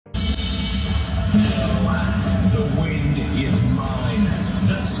The wind is mine.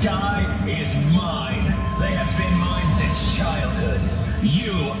 The sky is mine. They have been mine since childhood.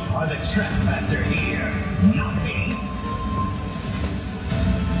 You are the trespasser here, not me.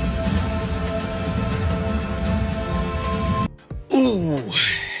 Ooh,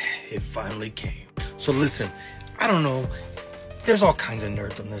 it finally came. So listen, I don't know, there's all kinds of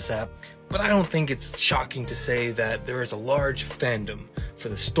nerds on this app, but I don't think it's shocking to say that there is a large fandom for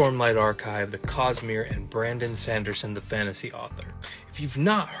the Stormlight Archive, the Cosmere, and Brandon Sanderson, the fantasy author. If you've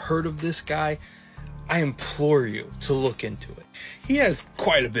not heard of this guy, I implore you to look into it. He has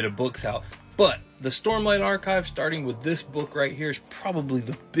quite a bit of books out, but the Stormlight Archive, starting with this book right here, is probably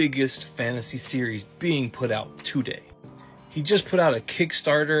the biggest fantasy series being put out today. He just put out a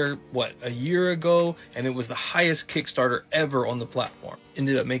Kickstarter, a year ago, and it was the highest Kickstarter ever on the platform.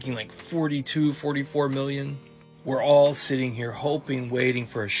 Ended up making like 44 million. We're all sitting here hoping, waiting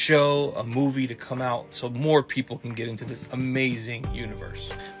for a show, a movie to come out so more people can get into this amazing universe.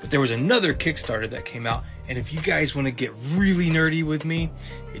 But there was another Kickstarter that came out, and if you guys want to get really nerdy with me,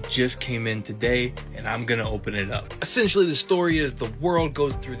 it just came in today, and I'm gonna open it up. Essentially, the story is the world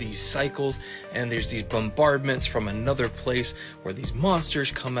goes through these cycles, and there's these bombardments from another place where these monsters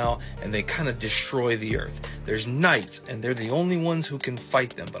come out and they kind of destroy the earth. There's knights, and they're the only ones who can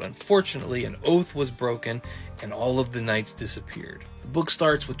fight them, but unfortunately an oath was broken and all of the knights disappeared. The book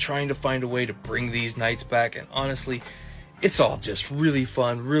starts with trying to find a way to bring these knights back, and honestly, it's all just really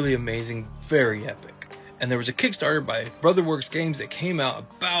fun, really amazing, very epic. And there was a Kickstarter by britherwise Games that came out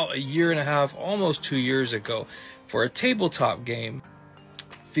about a year and a half, almost 2 years ago, for a tabletop game,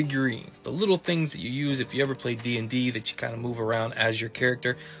 figurines, the little things that you use if you ever play D&D that you kind of move around as your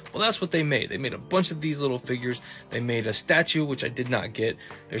character. Well, that's what they made. They made a bunch of these little figures. They made a statue, which I did not get.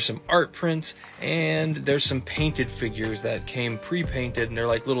 There's some art prints, and there's some painted figures that came pre-painted, and they're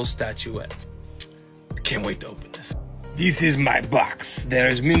like little statuettes. I can't wait to open this. This is my box.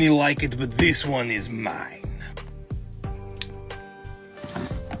 There's many like it, but this one is mine.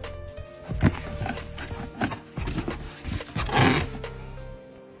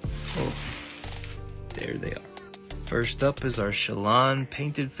 Oh, there they are. First up is our Shallan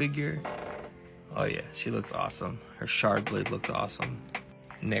painted figure. Oh yeah, she looks awesome. Her shard blade looks awesome.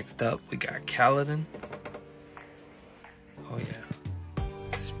 Next up, we got Kaladin. Oh yeah.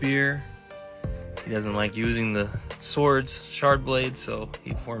 Spear. He doesn't like using the sword's shard blade, so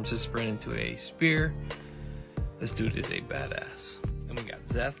he forms his sprint into a spear. This dude is a badass. Then we got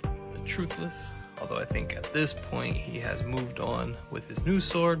Zeth, the Truthless. Although I think at this point he has moved on with his new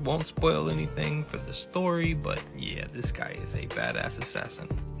sword. Won't spoil anything for the story, but yeah, this guy is a badass assassin.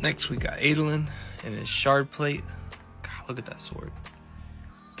 Next we got Adolin and his shard plate. God, look at that sword.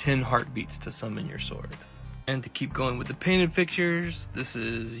 10 heartbeats to summon your sword. And to keep going with the painted pictures, this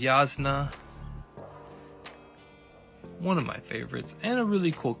is Yasna. One of my favorites, and a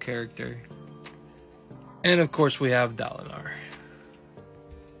really cool character. And of course we have Dalinar.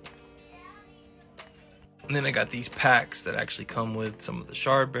 And then I got these packs that actually come with some of the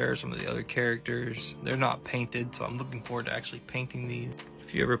shard bearers, some of the other characters. They're not painted, so I'm looking forward to actually painting these.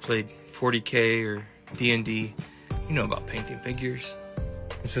 If you ever played 40K or D&D, you know about painting figures.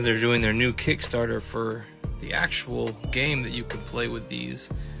 And so they're doing their new Kickstarter for the actual game that you can play with these.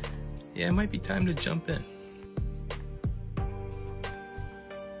 Yeah, it might be time to jump in.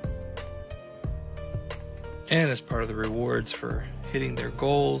 And as part of the rewards for hitting their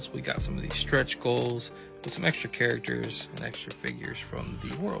goals, we got some of these stretch goals with some extra characters and extra figures from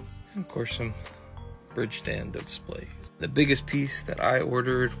the world. And of course some bridge stand displays. The biggest piece that I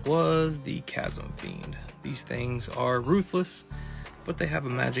ordered was the Chasm Fiend. These things are ruthless, but they have a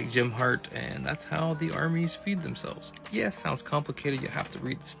magic gem heart, and that's how the armies feed themselves. Yeah, it sounds complicated, you have to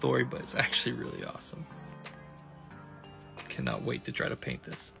read the story, but it's actually really awesome. Cannot wait to try to paint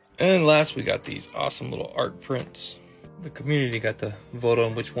this. And last, we got these awesome little art prints. The community got to vote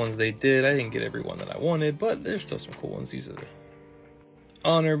on which ones they did. I didn't get every one that I wanted, but there's still some cool ones. These are the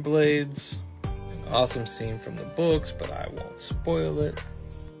honor blades. An awesome scene from the books, but I won't spoil it.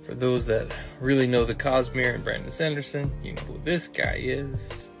 For those that really know the Cosmere and Brandon Sanderson, you know who this guy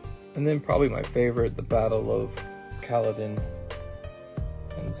is. And then probably my favorite, the battle of Kaladin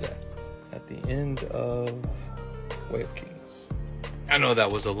and Zeth at the end of Way of Kings. I know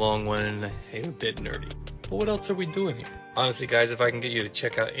that was a long one and a bit nerdy, but what else are we doing here? Honestly guys, if I can get you to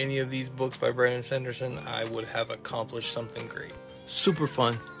check out any of these books by Brandon Sanderson, I would have accomplished something great. Super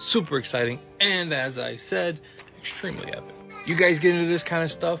fun, super exciting, and as I said, extremely epic. You guys get into this kind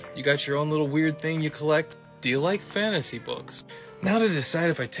of stuff? You got your own little weird thing you collect? Do you like fantasy books? Now to decide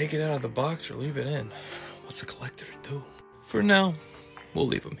if I take it out of the box or leave it in. What's a collector to do? For now, we'll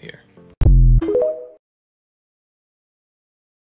leave them here.